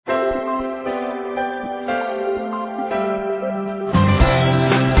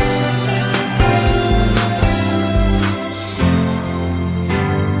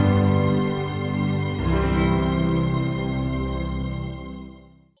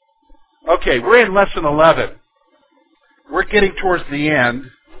Okay, we're in lesson 11. We're getting towards the end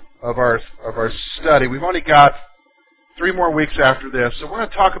of our study. We've only got 3 more weeks after this, so we're going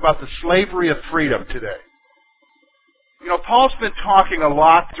to talk about the slavery of freedom today. You know, Paul's been talking a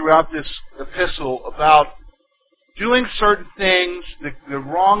lot throughout this epistle about doing certain things, the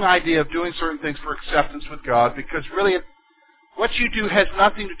wrong idea of doing certain things for acceptance with God, because really what you do has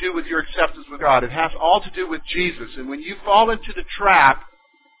nothing to do with your acceptance with God. It has all to do with Jesus. And when you fall into the trap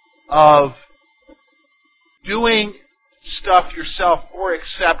of doing stuff yourself for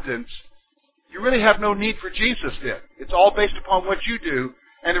acceptance, you really have no need for Jesus then. It's all based upon what you do,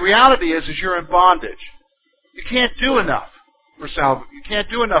 and the reality is you're in bondage. You can't do enough for You can't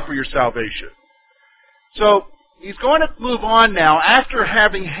do enough for your salvation. So he's going to move on now, after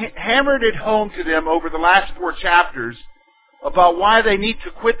having hammered it home to them over the last 4 chapters about why they need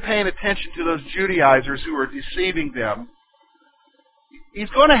to quit paying attention to those Judaizers who are deceiving them. He's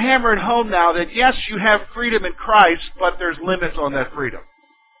going to hammer it home now that yes, you have freedom in Christ, but there's limits on that freedom.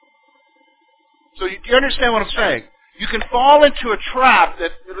 So do you understand what I'm saying? You can fall into a trap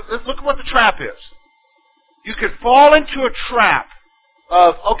that, look at what the trap is. You can fall into a trap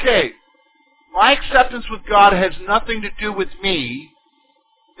of, okay, my acceptance with God has nothing to do with me,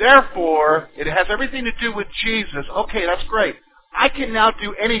 therefore, it has everything to do with Jesus. Okay, that's great. I can now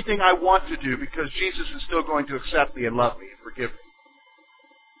do anything I want to do because Jesus is still going to accept me and love me and forgive me.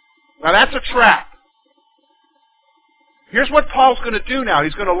 Now that's a trap. Here's what Paul's going to do now.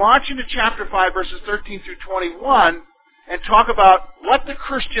 He's going to launch into chapter 5, verses 13 through 21, and talk about what the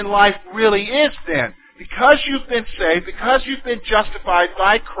Christian life really is then. Because you've been saved, because you've been justified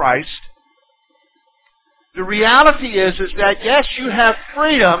by Christ, the reality is that yes, you have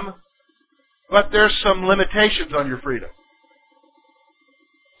freedom, but there's some limitations on your freedom.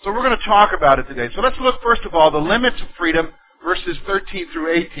 So we're going to talk about it today. So let's look first of all the limits of freedom, verses 13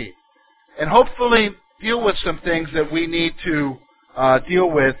 through 18. And hopefully deal with some things that we need to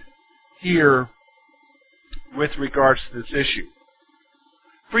deal with here with regards to this issue.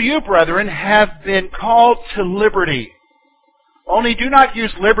 For you, brethren, have been called to liberty. Only do not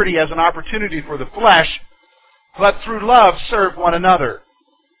use liberty as an opportunity for the flesh, but through love serve one another.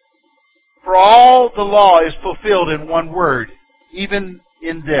 For all the law is fulfilled in one word, even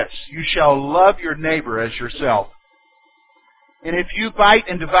in this: you shall love your neighbor as yourself. And if you bite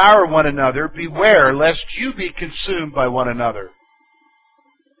and devour one another, beware lest you be consumed by one another.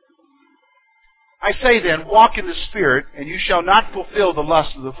 I say then, walk in the Spirit, and you shall not fulfill the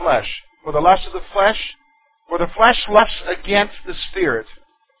lust of the flesh. For the flesh lusts against the Spirit,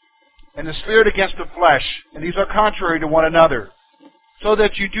 and the Spirit against the flesh, and these are contrary to one another, so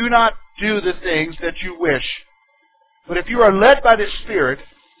that you do not do the things that you wish. But if you are led by the Spirit,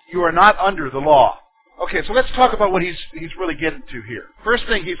 you are not under the law. Okay, so let's talk about what he's really getting to here. First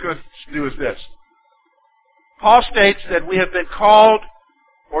thing he's going to do is this. Paul states that we have been called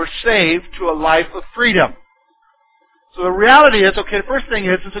or saved to a life of freedom. So the reality is, okay, the first thing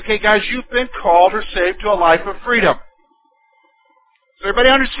is, okay, guys, you've been called or saved to a life of freedom. Does everybody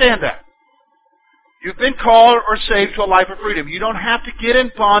understand that? You've been called or saved to a life of freedom. You don't have to get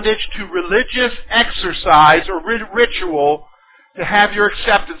in bondage to religious exercise or ritual to have your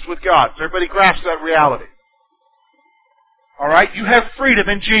acceptance with God. Does everybody grasp that reality? All right? You have freedom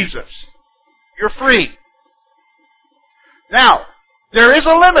in Jesus. You're free. Now, there is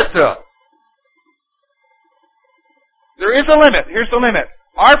a limit, though. There is a limit. Here's the limit.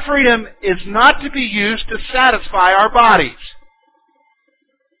 Our freedom is not to be used to satisfy our bodies.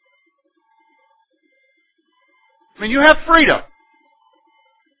 I mean, you have freedom.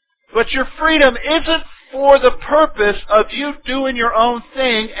 But your freedom isn't for the purpose of you doing your own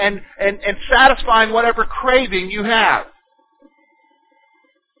thing and satisfying whatever craving you have.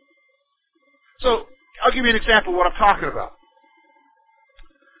 So, I'll give you an example of what I'm talking about.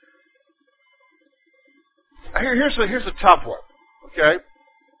 Here's a tough one, okay?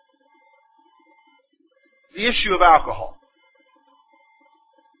 The issue of alcohol.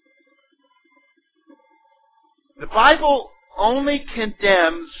 The Bible only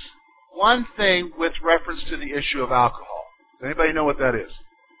condemns one thing with reference to the issue of alcohol. Does anybody know what that is?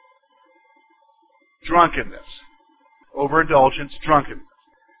 Drunkenness. Overindulgence, drunkenness.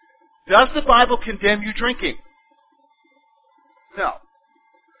 Does the Bible condemn you drinking? No.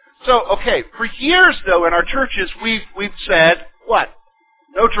 So, okay, for years, though, in our churches, we've said, what?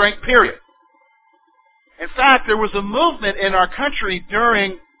 No drink, period. In fact, there was a movement in our country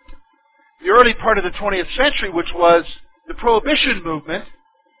during the early part of the 20th century, which was the Prohibition movement.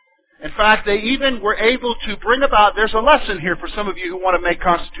 In fact, they even were able to bring about, there's a lesson here for some of you who want to make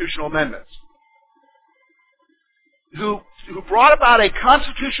constitutional amendments, who brought about a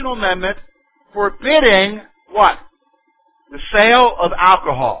constitutional amendment forbidding what? The sale of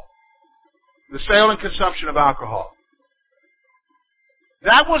alcohol. The sale and consumption of alcohol.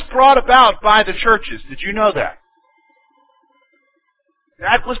 That was brought about by the churches. Did you know that?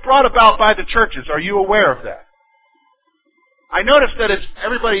 That was brought about by the churches. Are you aware of that? I noticed that it's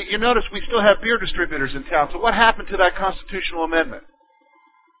everybody, you notice we still have beer distributors in town. So what happened to that constitutional amendment?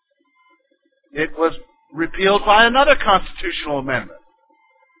 It was repealed by another constitutional amendment.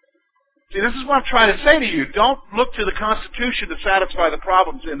 See, this is what I'm trying to say to you. Don't look to the Constitution to satisfy the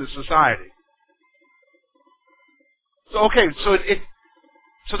problems in the society. So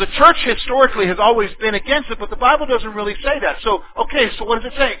the church historically has always been against it, but the Bible doesn't really say that. So what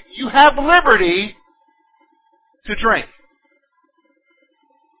does it say? You have liberty to drink.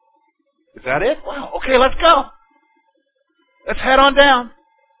 Is that it? Wow. Okay, let's go. Let's head on down.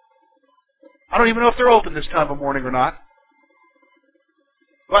 I don't even know if they're open this time of morning or not.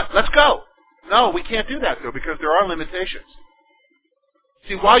 But let's go. No, we can't do that, though, because there are limitations.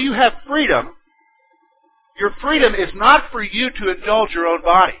 See, while you have freedom, your freedom is not for you to indulge your own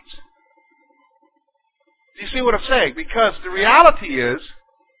bodies. Do you see what I'm saying? Because the reality is,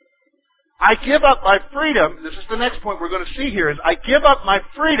 I give up my freedom. This is the next point we're going to see here, is I give up my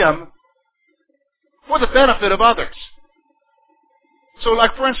freedom for the benefit of others. So,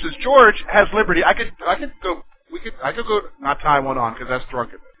 like, for instance, George has liberty. I could go, not tie one on because that's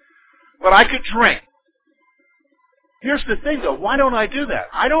drunken. But I could drink. Here's the thing, though. Why don't I do that?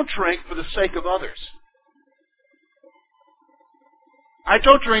 I don't drink for the sake of others. I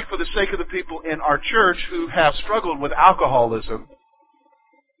don't drink for the sake of the people in our church who have struggled with alcoholism.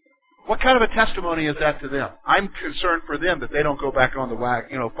 What kind of a testimony is that to them? I'm concerned for them that they don't go back on the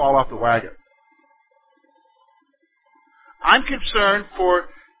wagon, fall off the wagon. I'm concerned for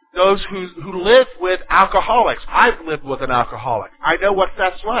those who live with alcoholics. I've lived with an alcoholic. I know what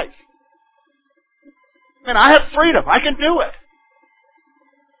that's like. Man, I have freedom. I can do it.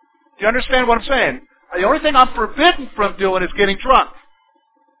 Do you understand what I'm saying? The only thing I'm forbidden from doing is getting drunk.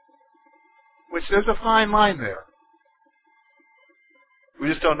 Which there's a fine line there. We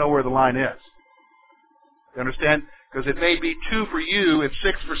just don't know where the line is. You understand? Because it may be 2 for you and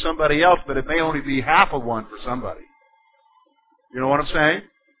 6 for somebody else, but it may only be half of 1 for somebody. You know what I'm saying?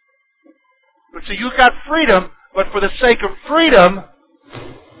 But see, you've got freedom, but for the sake of freedom,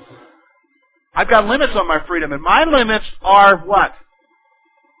 I've got limits on my freedom, and my limits are what?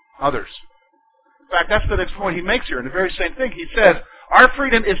 Others. In fact, that's the next point he makes here, and the very same thing. He says, our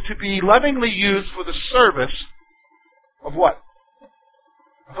freedom is to be lovingly used for the service of what?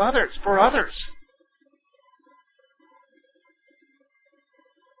 Of others, for others.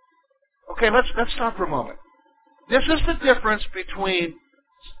 Okay, let's stop for a moment. This is the difference between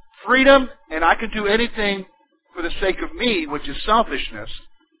freedom and I can do anything for the sake of me, which is selfishness,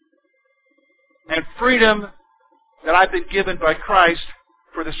 and freedom that I've been given by Christ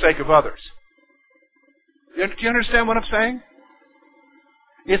for the sake of others. Do you understand what I'm saying?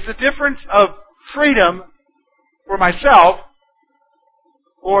 It's the difference of freedom for myself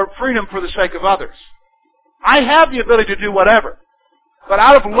or freedom for the sake of others. I have the ability to do whatever, but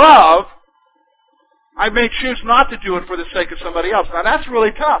out of love, I may choose not to do it for the sake of somebody else. Now that's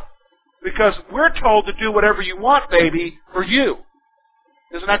really tough, because we're told to do whatever you want, baby, for you.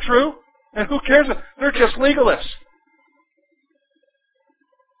 Isn't that true? And who cares? They're just legalists.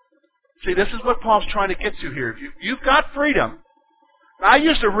 See, this is what Paul's trying to get to here. You've got freedom. Now, I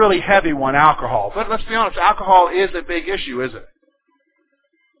used a really heavy one, alcohol. But let's be honest, alcohol is a big issue, isn't it?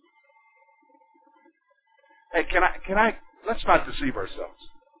 Hey, can I, let's not deceive ourselves.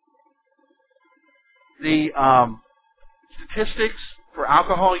 The statistics for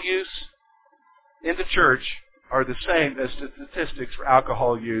alcohol use in the church are the same as the statistics for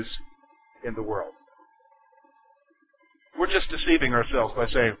alcohol use in the world. We're just deceiving ourselves by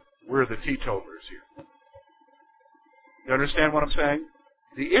saying we're the teetotalers here. You understand what I'm saying?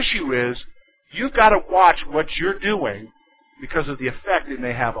 The issue is you've got to watch what you're doing because of the effect it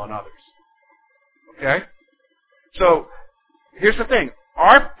may have on others. Okay? So, here's the thing.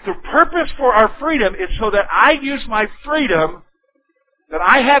 The purpose for our freedom is so that I use my freedom that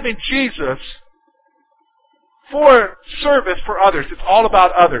I have in Jesus for service for others. It's all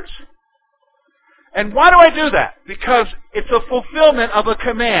about others. And why do I do that? Because it's a fulfillment of a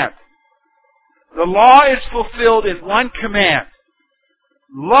command. The law is fulfilled in one command.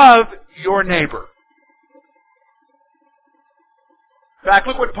 Love your neighbor. In fact,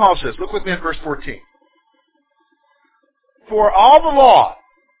 look what Paul says. Look with me in verse 14. For all the law.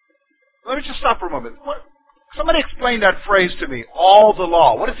 Let me just stop for a moment. Somebody explain that phrase to me. All the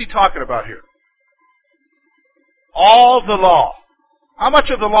law. What is he talking about here? All the law. How much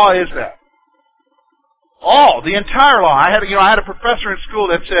of the law is that? All, the entire law. I had a professor in school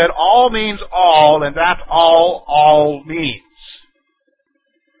that said all means all, and that's all means.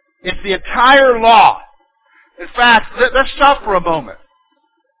 It's the entire law. In fact, let's stop for a moment.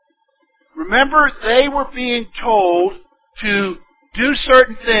 Remember, they were being told to do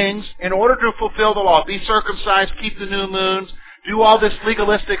certain things in order to fulfill the law. Be circumcised, keep the new moons, do all this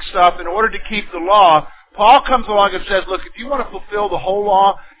legalistic stuff in order to keep the law. Paul comes along and says, look, if you want to fulfill the whole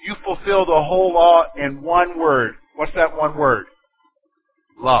law, you fulfill the whole law in one word. What's that one word?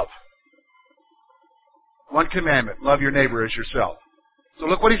 Love. One commandment, love your neighbor as yourself. So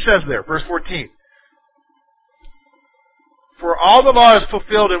look what he says there, verse 14. For all the law is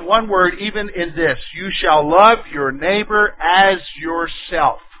fulfilled in one word, even in this, you shall love your neighbor as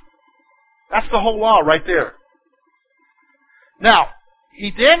yourself. That's the whole law right there. Now,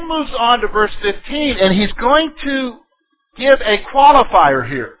 he then moves on to verse 15, and he's going to give a qualifier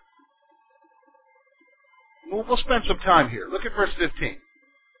here. We'll spend some time here. Look at verse 15.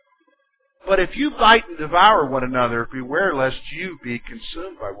 But if you bite and devour one another, beware lest you be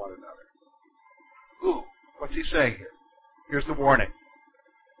consumed by one another. Ooh, what's he saying here? Here's the warning.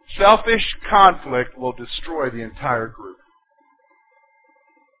 Selfish conflict will destroy the entire group.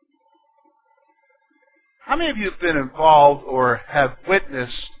 How many of you have been involved or have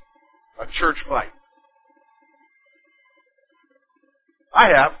witnessed a church fight? I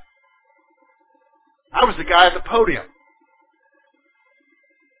have. I was the guy at the podium.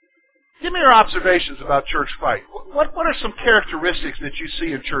 Give me your observations about church fight. What are some characteristics that you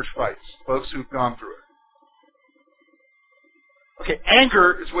see in church fights, folks who've gone through it? Okay,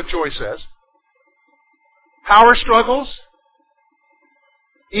 anger is what Joy says. Power struggles,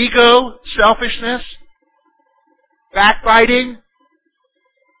 ego, selfishness, backbiting.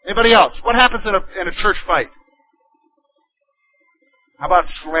 Anybody else? What happens in a church fight? How about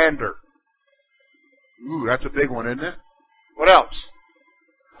slander? Ooh, that's a big one, isn't it? What else?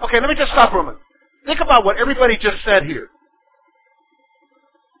 Okay, let me just stop for a moment. Think about what everybody just said here.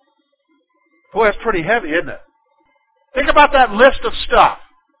 Boy, that's pretty heavy, isn't it? Think about that list of stuff.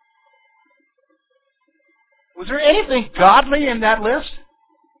 Was there anything godly in that list?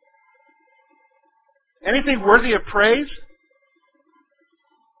 Anything worthy of praise?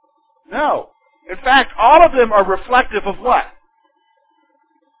 No. In fact, all of them are reflective of what?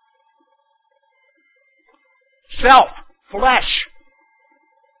 Self, flesh,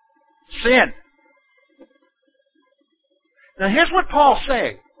 sin. Now here's what Paul's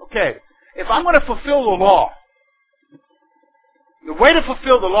saying. Okay, if I'm going to fulfill the law, the way to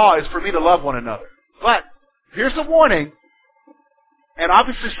fulfill the law is for me to love one another. But here's the warning, and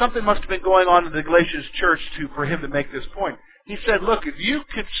obviously something must have been going on in the Galatians church for him to make this point. He said, look, if you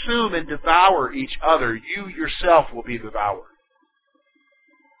consume and devour each other, you yourself will be devoured.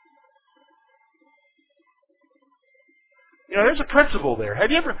 You know, there's a principle there.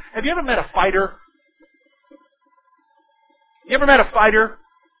 Have you ever met a fighter? You ever met a fighter?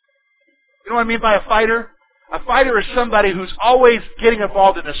 You know what I mean by a fighter? A fighter is somebody who's always getting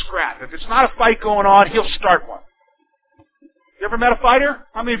involved in a scrap. If it's not a fight going on, he'll start one. You ever met a fighter?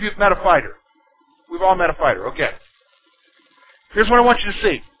 How many of you have met a fighter? We've all met a fighter. Okay. Here's what I want you to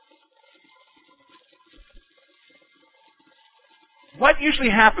see. What usually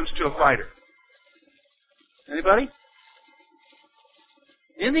happens to a fighter? Anybody?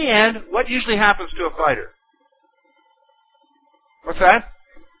 In the end, what usually happens to a fighter? What's that?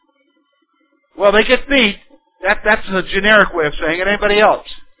 Well, they get beat. That's a generic way of saying it. Anybody else?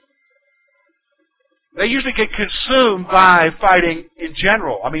 They usually get consumed by fighting in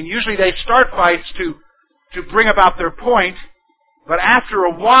general. I mean, usually they start fights to bring about their point, but after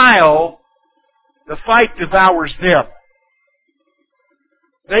a while, the fight devours them.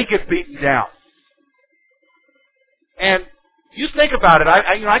 They get beaten down. And you think about it.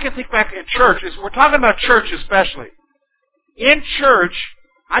 I can think back in church. We're talking about church especially. In church,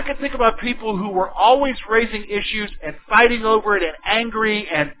 I can think about people who were always raising issues and fighting over it and angry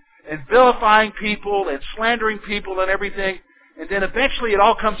and vilifying people and slandering people and everything. And then eventually it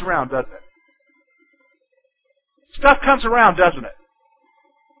all comes around, doesn't it? Stuff comes around, doesn't it?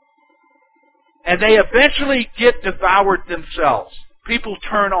 And they eventually get devoured themselves. People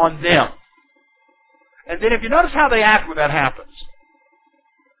turn on them. And then if you notice how they act when that happens,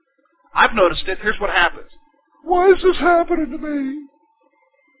 I've noticed it. Here's what happens. Why is this happening to me?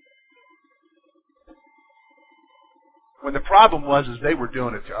 When the problem was is they were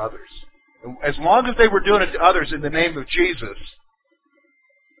doing it to others. As long as they were doing it to others in the name of Jesus,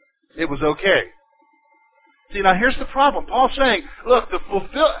 it was okay. See, now here's the problem. Paul's saying, look,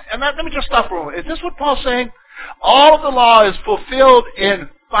 and let me just stop for a moment. Is this what Paul's saying? All of the law is fulfilled in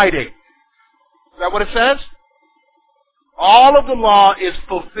fighting. that what it says? All of the law is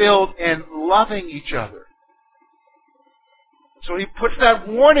fulfilled in loving each other. So he puts that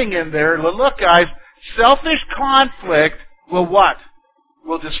warning in there. Look, guys, selfish conflict will what?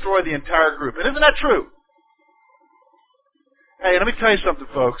 Will destroy the entire group. And isn't that true? Hey, let me tell you something,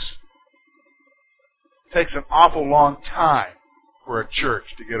 folks. It takes an awful long time for a church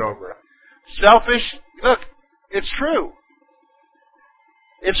to get over it. Selfish, look, it's true.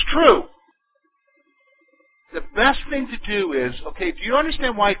 It's true. The best thing to do is, okay, do you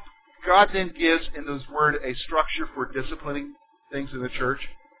understand why God then gives in this word a structure for disciplining things in the church?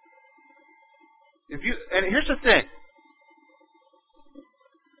 And here's the thing.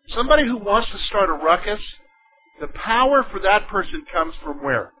 Somebody who wants to start a ruckus, the power for that person comes from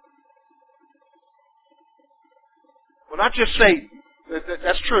where? Well, not just Satan.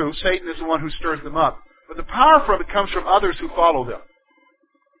 That's true. Satan is the one who stirs them up. But the power from it comes from others who follow them.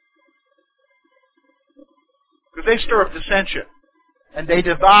 Because they stir up dissension. And they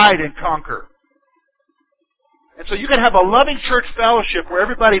divide and conquer. And so you can have a loving church fellowship where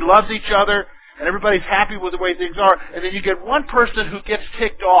everybody loves each other and everybody's happy with the way things are, and then you get one person who gets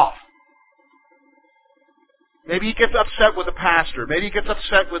ticked off. Maybe he gets upset with the pastor. Maybe he gets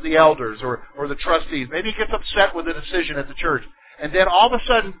upset with the elders or the trustees. Maybe he gets upset with the decision at the church. And then all of a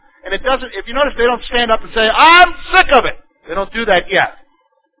sudden, and it doesn't, if you notice, they don't stand up and say, I'm sick of it. They don't do that yet.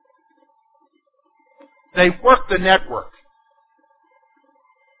 They work the network.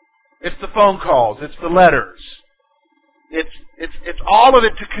 It's the phone calls. It's the letters. It's all of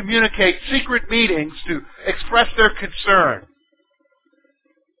it to communicate secret meetings to express their concern.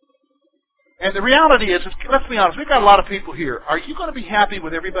 And the reality is, let's be honest, we've got a lot of people here. Are you going to be happy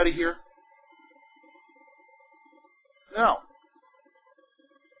with everybody here? No.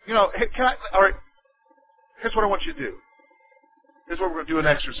 You know, all right, here's what I want you to do. Here's what we're going to do an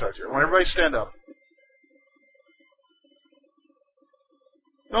exercise here. I want everybody to stand up.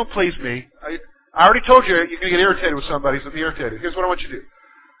 Don't please me. I already told you you're going to get irritated with somebody, so be irritated. Here's what I want you to do.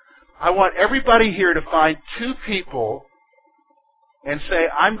 I want everybody here to find two people and say,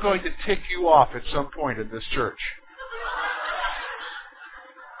 I'm going to tick you off at some point in this church.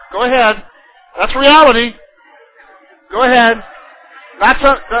 Go ahead. That's reality. Go ahead. That's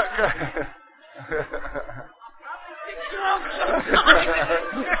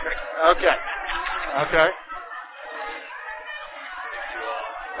Okay. Okay.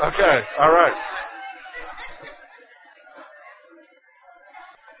 Okay. All right.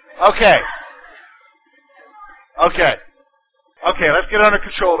 Okay. Okay. Okay, let's get under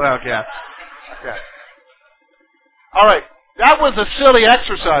control now, Kat. Okay. All right. That was a silly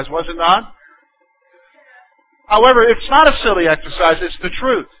exercise, was it not? However, it's not a silly exercise. It's the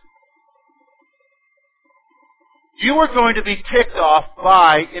truth. You are going to be ticked off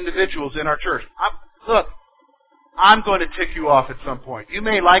by individuals in our church. Look, I'm going to tick you off at some point. You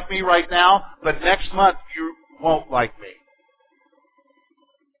may like me right now, but next month you won't like me.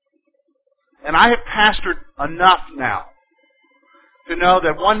 And I have pastored enough now to know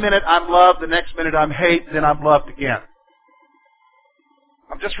that one minute I'm loved, the next minute I'm hate, then I'm loved again.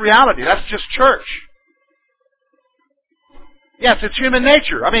 I'm just reality. That's just church. Yes, it's human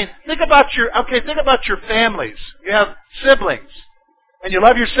nature. I mean, think about your families. You have siblings. And you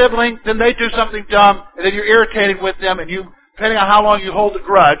love your sibling, then they do something dumb, and then you're irritated with them, and you, depending on how long you hold the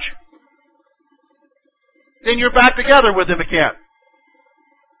grudge, then you're back together with them again.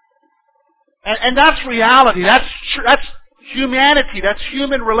 And that's reality. That's humanity. That's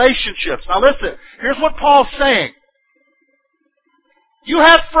human relationships. Now listen, here's what Paul's saying. You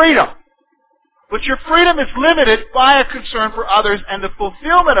have freedom, but your freedom is limited by a concern for others, and the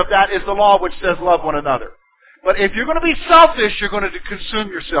fulfillment of that is the law which says love one another. But if you're going to be selfish, you're going to consume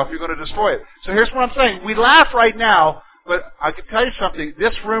yourself. You're going to destroy it. So here's what I'm saying. We laugh right now, but I can tell you something.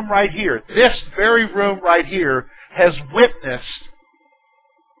 This room right here, this very room right here, has witnessed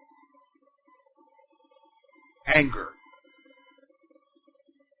anger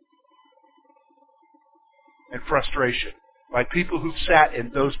and frustration by people who've sat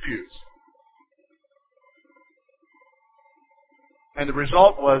in those pews. And the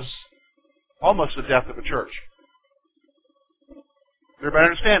result was almost the death of a church. Everybody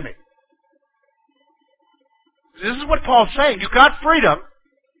understand me? This is what Paul's saying. You got freedom,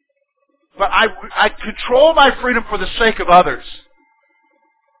 but I control my freedom for the sake of others.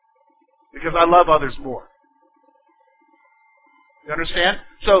 Because I love others more. You understand?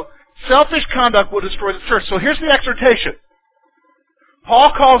 So, selfish conduct will destroy the church. So here's the exhortation.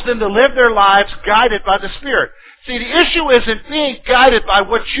 Paul calls them to live their lives guided by the Spirit. See, the issue isn't being guided by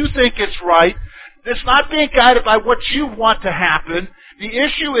what you think is right. It's not being guided by what you want to happen. The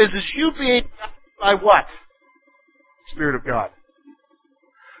issue is you being guided by what? Spirit of God.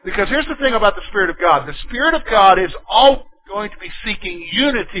 Because here's the thing about the Spirit of God. The Spirit of God is all going to be seeking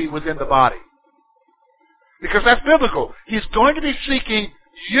unity within the body. Because that's biblical. He's going to be seeking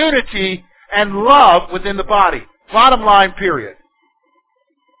unity and love within the body. Bottom line, period.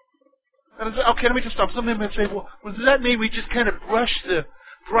 And okay, let me just stop. Some people may say, well, does that mean we just kind of brush the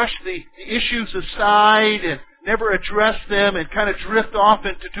issues aside and never address them and kind of drift off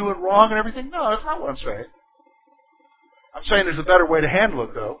into doing wrong and everything? No, that's not what I'm saying. I'm saying there's a better way to handle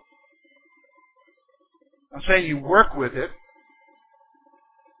it, though. I'm saying you work with it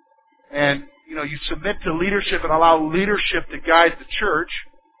and, you submit to leadership and allow leadership to guide the church.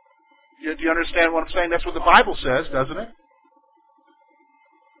 Do you understand what I'm saying? That's what the Bible says, doesn't it?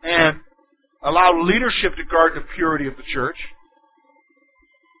 And allow leadership to guard the purity of the church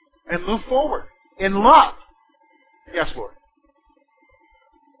and move forward in love. Yes, Lord.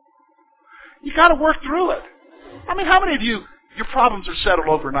 You got to work through it. I mean, how many of you, your problems are settled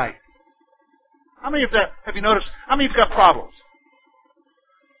overnight? How many of that, have you noticed, how many of you got problems?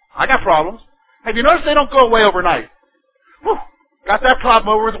 I got problems. Have you noticed they don't go away overnight? Whew, got that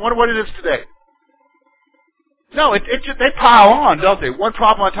problem over with, wonder what it is today. No, they pile on, don't they? One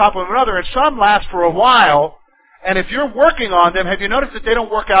problem on top of another, and some last for a while, and if you're working on them, have you noticed that they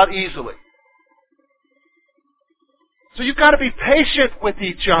don't work out easily? So you've got to be patient with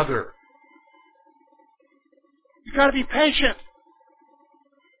each other. You've got to be patient.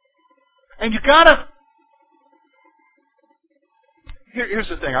 And you've got to... Here's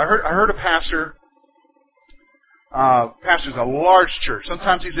the thing. I heard a pastor... pastor's a large church.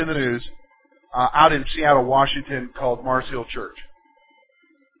 Sometimes he's in the news. Out in Seattle, Washington, called Mars Hill Church.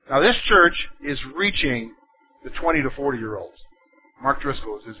 Now, this church is reaching the 20 to 40-year-olds. Mark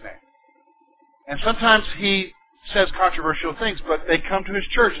Driscoll is his name. And sometimes he says controversial things, but they come to his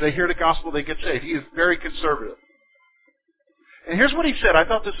church, they hear the gospel, they get saved. He is very conservative. And here's what he said. I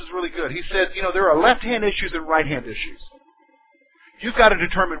thought this was really good. He said, there are left-hand issues and right-hand issues. You've got to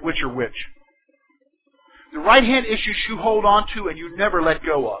determine which are which. The right-hand issues you hold on to and you never let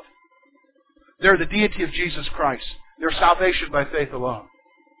go of. They're the deity of Jesus Christ. They're salvation by faith alone.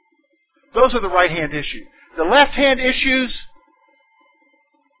 Those are the right-hand issues. The left-hand issues,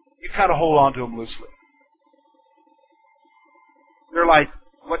 you kind of hold on to them loosely. They're like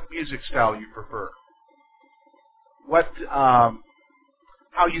what music style you prefer,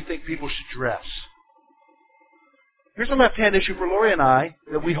 how you think people should dress. Here's a left-hand issue for Lori and I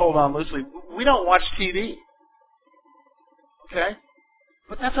that we hold on loosely. We don't watch TV. Okay?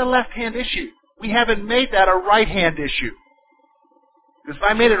 But that's a left-hand issue. We haven't made that a right-hand issue. Because if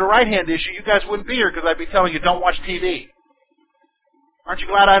I made it a right-hand issue, you guys wouldn't be here because I'd be telling you don't watch TV. Aren't you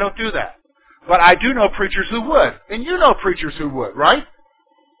glad I don't do that? But I do know preachers who would. And you know preachers who would, right?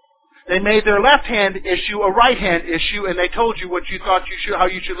 They made their left-hand issue a right-hand issue, and they told you what you thought how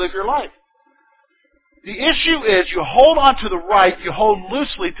you should live your life. The issue is you hold on to the right, you hold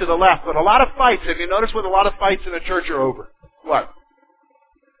loosely to the left. But a lot of fights, have you noticed what a lot of fights in a church are over? What?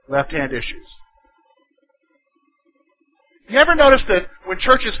 Left-hand issues. You ever notice that when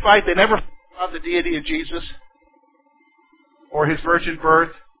churches fight, they never fight about the deity of Jesus? Or His virgin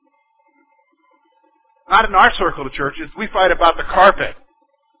birth? Not in our circle of churches. We fight about the carpet.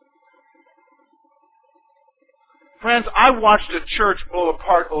 Friends, I watched a church blow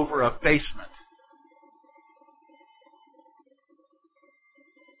apart over a basement.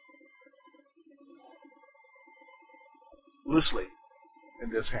 Loosely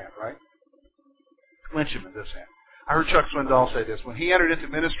in this hand, right? Clench him in this hand. I heard Chuck Swindoll say this. When he entered into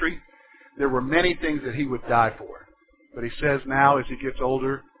ministry, there were many things that he would die for. But he says now, as he gets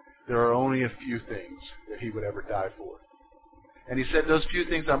older, there are only a few things that he would ever die for. And he said, those few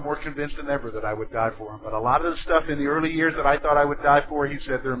things I'm more convinced than ever that I would die for them. But a lot of the stuff in the early years that I thought I would die for, he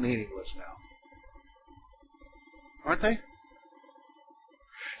said, they're meaningless now. Aren't they?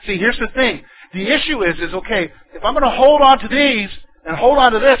 See, here's the thing. The issue is okay, if I'm going to hold on to these and hold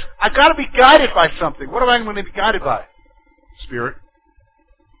on to this, I've got to be guided by something. What am I going to be guided by? Spirit.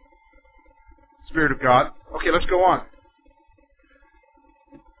 Spirit of God. Okay, let's go on.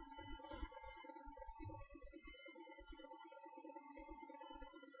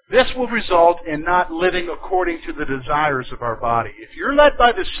 This will result in not living according to the desires of our body. If you're led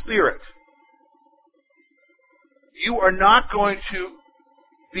by the Spirit, you are not going to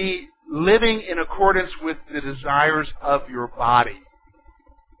be living in accordance with the desires of your body.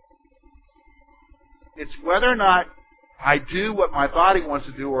 It's whether or not I do what my body wants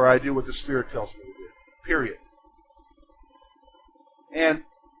to do or I do what the Spirit tells me to do. Period. And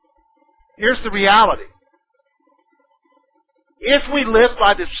here's the reality. If we live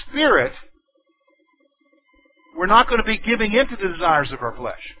by the Spirit, we're not going to be giving in to the desires of our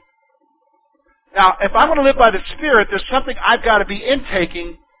flesh. Now, if I want to live by the Spirit, there's something I've got to be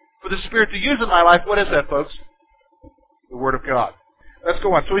intaking for the Spirit to use in my life. What is that, folks? The Word of God. Let's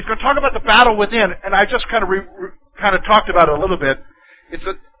go on. So he's going to talk about the battle within, and I just kind of talked about it a little bit. It's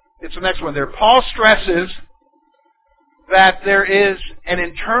the next one there. Paul stresses that there is an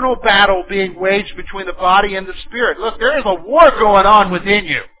internal battle being waged between the body and the spirit. Look, there is a war going on within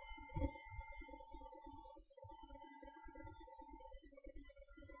you.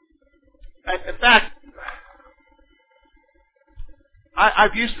 In fact,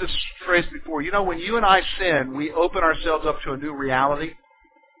 I've used this phrase before. You know, when you and I sin, we open ourselves up to a new reality.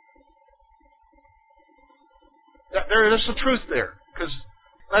 There's some truth there. Because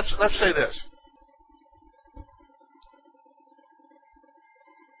let's say this.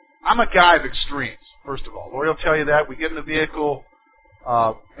 I'm a guy of extremes, first of all. Lori will tell you that. We get in the vehicle.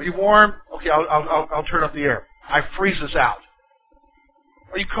 Are you warm? Okay, I'll turn up the air. I freeze us out.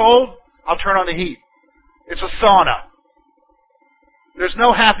 Are you cold? I'll turn on the heat. It's a sauna. There's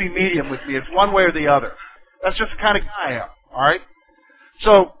no happy medium with me. It's one way or the other. That's just the kind of guy I am. All right?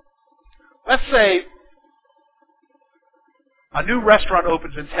 So, let's say a new restaurant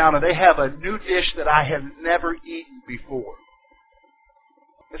opens in town and they have a new dish that I have never eaten before.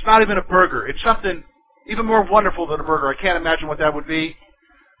 It's not even a burger. It's something even more wonderful than a burger. I can't imagine what that would be.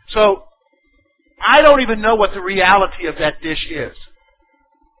 So, I don't even know what the reality of that dish is.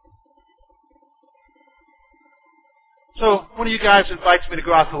 So, one of you guys invites me to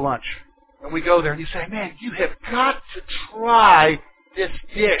go out to lunch. And we go there and you say, man, you have got to try this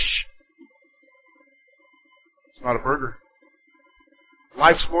dish. It's not a burger.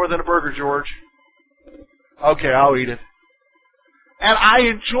 Life's more than a burger, George. Okay, I'll eat it. And I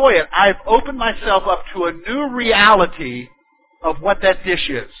enjoy it. I've opened myself up to a new reality of what that dish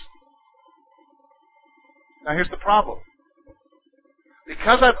is. Now here's the problem.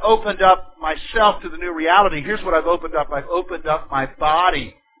 Because I've opened up myself to the new reality, here's what I've opened up. I've opened up my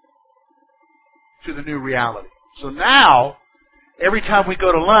body to the new reality. So now, every time we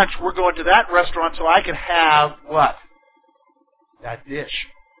go to lunch, we're going to that restaurant so I can have what? That dish.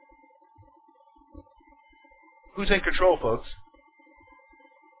 Who's in control, folks?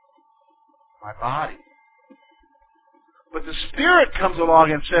 My body. But the Spirit comes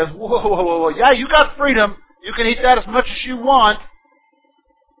along and says, whoa, yeah, you got freedom. You can eat that as much as you want.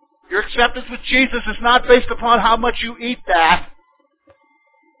 Your acceptance with Jesus is not based upon how much you eat that.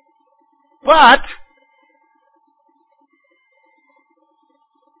 But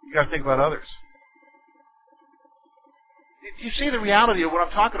you got to think about others. You see the reality of what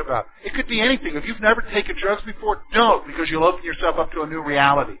I'm talking about. It could be anything. If you've never taken drugs before, don't, because you'll open yourself up to a new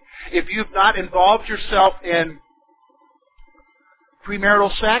reality. If you've not involved yourself in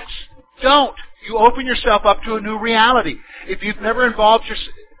premarital sex, don't. You open yourself up to a new reality. If you've never involved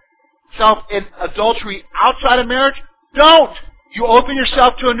yourself in adultery outside of marriage, don't. You open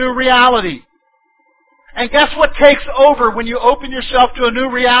yourself to a new reality. And guess what takes over when you open yourself to a new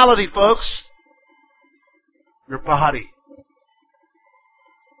reality, folks? Your body.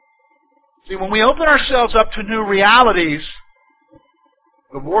 See, when we open ourselves up to new realities,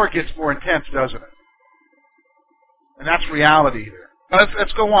 the war gets more intense, doesn't it? And that's reality here.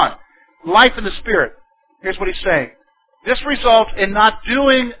 Let's go on. Life in the Spirit. Here's what he's saying. This results in not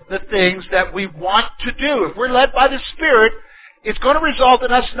doing the things that we want to do. If we're led by the Spirit, it's going to result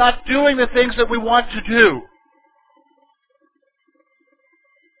in us not doing the things that we want to do.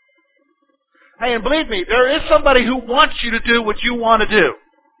 Hey, and believe me, there is somebody who wants you to do what you want to do.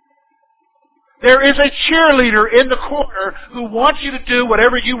 There is a cheerleader in the corner who wants you to do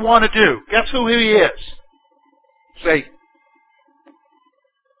whatever you want to do. Guess who he is? Satan.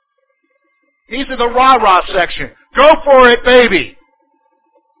 He's in the rah-rah section. Go for it, baby.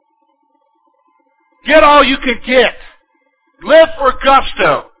 Get all you can get. Live for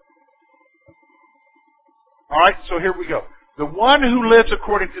gusto. All right, so here we go. The one who lives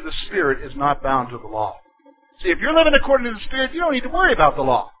according to the Spirit is not bound to the law. See, if you're living according to the Spirit, you don't need to worry about the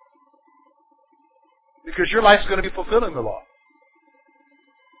law. Because your life's going to be fulfilling the law.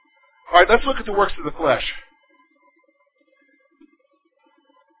 All right, let's look at the works of the flesh.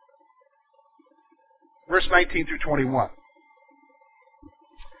 Verse 19 through 21.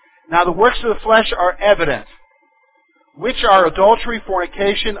 Now the works of the flesh are evident, which are adultery,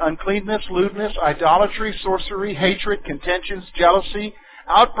 fornication, uncleanness, lewdness, idolatry, sorcery, hatred, contentions, jealousy,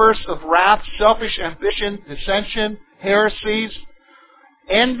 outbursts of wrath, selfish ambition, dissension, heresies,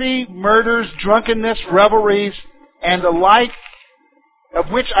 envy, murders, drunkenness, revelries, and the like, of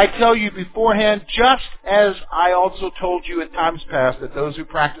which I tell you beforehand, just as I also told you in times past, that those who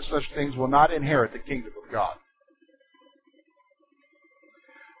practice such things will not inherit the kingdom of God.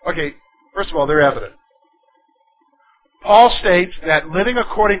 Okay, first of all, they're evident. Paul states that living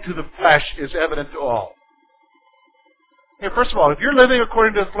according to the flesh is evident to all. Okay, first of all, if you're living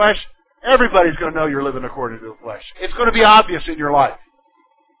according to the flesh, everybody's going to know you're living according to the flesh. It's going to be obvious in your life.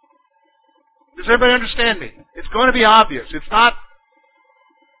 Does everybody understand me? It's going to be obvious. It's not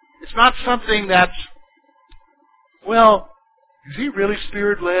something that's, well, is he really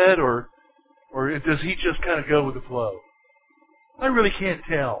Spirit-led or does he just kind of go with the flow? I really can't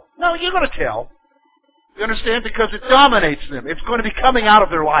tell. No, you're going to tell. You understand? Because it dominates them. It's going to be coming out of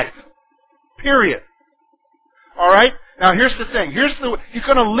their life. Period. All right? Now, here's the thing. He's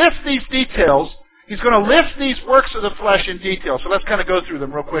going to list these details. He's going to list these works of the flesh in detail. So let's kind of go through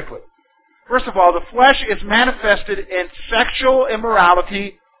them real quickly. First of all, the flesh is manifested in sexual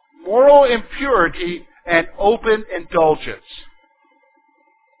immorality, moral impurity, and open indulgence.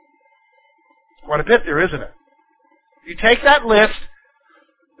 Quite a bit there, isn't it? You take that list,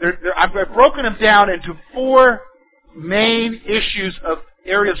 I've broken them down into 4 main issues of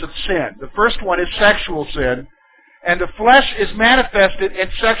areas of sin. The first one is sexual sin, and the flesh is manifested in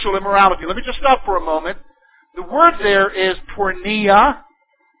sexual immorality. Let me just stop for a moment. The word there is porneia,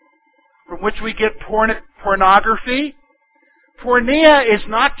 from which we get pornography. Porneia is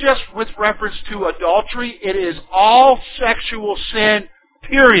not just with reference to adultery, it is all sexual sin,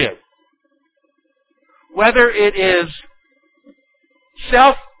 period. Whether it is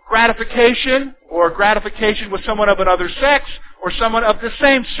self-gratification or gratification with someone of another sex or someone of the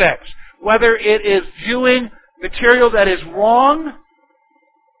same sex. Whether it is viewing material that is wrong,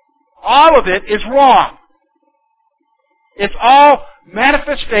 all of it is wrong. It's all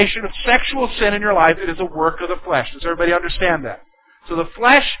manifestation of sexual sin in your life. It is a work of the flesh. Does everybody understand that? So the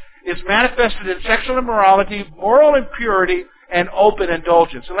flesh is manifested in sexual immorality, moral impurity, and open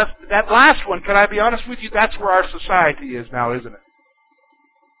indulgence. And that last one, can I be honest with you, that's where our society is now, isn't it?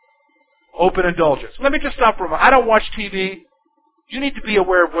 Open indulgence. Let me just stop for a moment. I don't watch TV. You need to be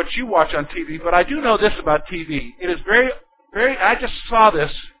aware of what you watch on TV, but I do know this about TV. It is very, I just saw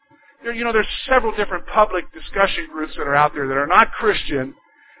this. There's several different public discussion groups that are out there that are not Christian,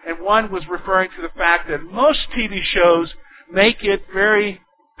 and one was referring to the fact that most TV shows make it very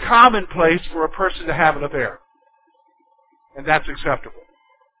commonplace for a person to have an affair. And that's acceptable.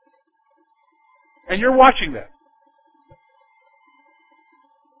 And you're watching that.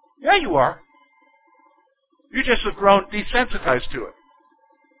 Yeah, you are. You just have grown desensitized to it.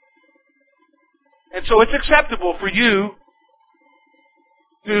 And so it's acceptable for you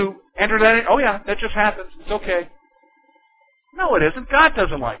to enter that in. Oh yeah, that just happens. It's okay. No, it isn't. God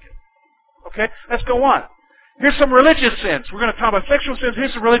doesn't like it. Okay? Let's go on. Here's some religious sins. We're going to talk about sexual sins.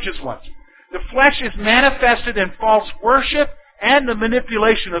 Here's some religious ones. The flesh is manifested in false worship and the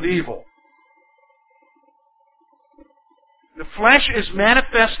manipulation of evil. The flesh is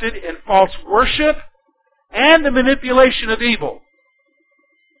manifested in false worship and the manipulation of evil.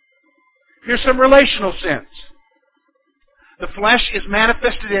 Here's some relational sins. The flesh is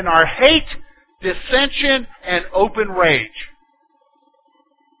manifested in our hate, dissension, and open rage.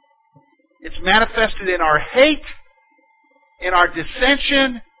 It's manifested in our hate, in our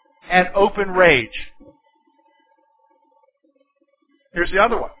dissension, and open rage. Here's the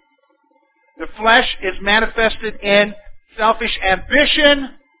other one. The flesh is manifested in selfish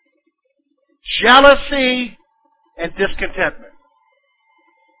ambition, jealousy, and discontentment.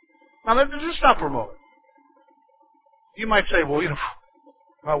 Now, let's just stop for a moment. You might say, well, I'm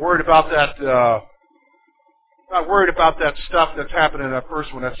not worried about that. Not worried about that stuff that's happening in that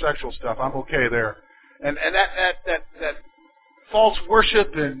first one, that sexual stuff. I'm okay there. And that false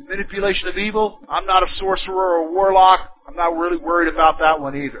worship and manipulation of evil, I'm not a sorcerer or a warlock. I'm not really worried about that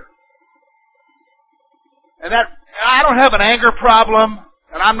one either. And I don't have an anger problem,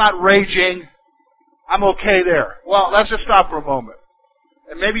 and I'm not raging. I'm okay there. Well, let's just stop for a moment.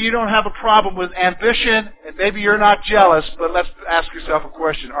 And maybe you don't have a problem with ambition, and maybe you're not jealous, but let's ask yourself a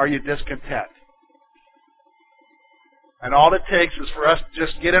question. Are you discontent? And all it takes is for us to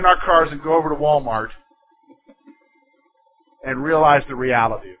just get in our cars and go over to Walmart and realize the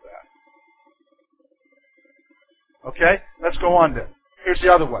reality of that. Okay? Let's go on then. Here's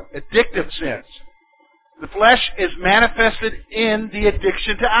the other one. Addictive sins. The flesh is manifested in the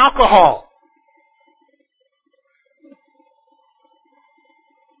addiction to alcohol.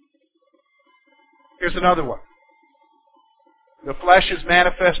 Here's another one. The flesh is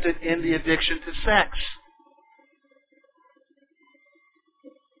manifested in the addiction to sex.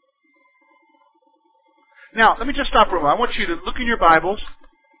 Now, let me just stop for a moment. I want you to look in your Bibles.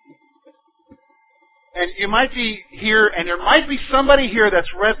 And you might be here, and there might be somebody here that's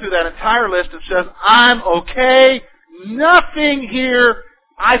read through that entire list and says, I'm okay, nothing here,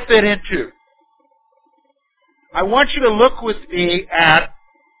 I fit into. I want you to look with me at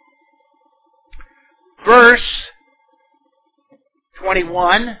verse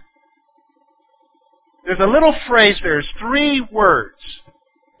 21. There's a little phrase there. There's 3 words.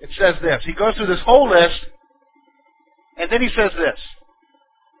 It says this. He goes through this whole list, and then he says this,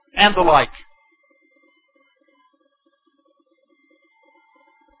 and the like.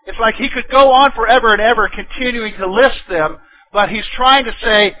 It's like he could go on forever and ever continuing to list them, but he's trying to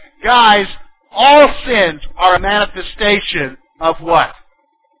say, guys, all sins are a manifestation of what?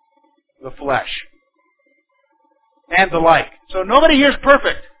 The flesh. And the like. So nobody here is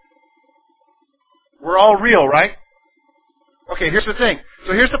perfect. We're all real, right? Okay, here's the thing.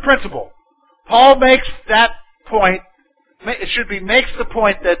 So here's the principle. Paul makes that point, makes the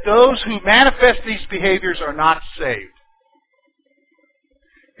point that those who manifest these behaviors are not saved.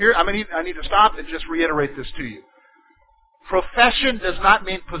 Here, I need to stop and just reiterate this to you. Profession does not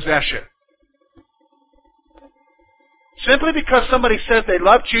mean possession. Simply because somebody says they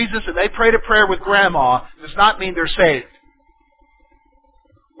love Jesus and they prayed a prayer with grandma does not mean they're saved.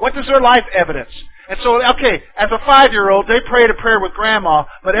 What does their life evidence? And so, okay, as a 5-year-old, they prayed a prayer with grandma,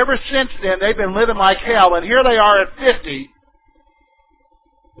 but ever since then, they've been living like hell, and here they are at 50,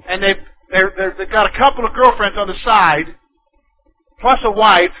 and they've got a couple of girlfriends on the side, plus a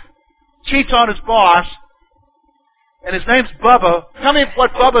wife, cheats on his boss, and his name's Bubba. Tell me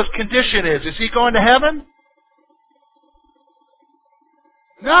what Bubba's condition is. Is he going to heaven?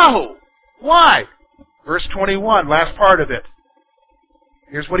 No. Why? Verse 21, last part of it.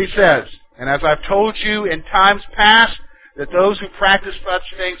 Here's what he says. And as I've told you in times past, that those who practice such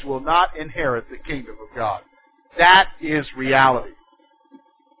things will not inherit the kingdom of God. That is reality.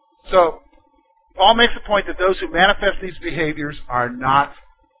 So, Paul makes the point that those who manifest these behaviors are not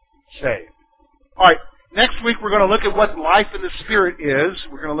saved. All right, next week we're going to look at what life in the Spirit is.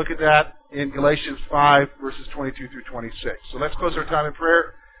 We're going to look at that in Galatians 5, verses 22 through 26. So let's close our time in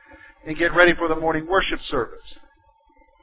prayer and get ready for the morning worship service.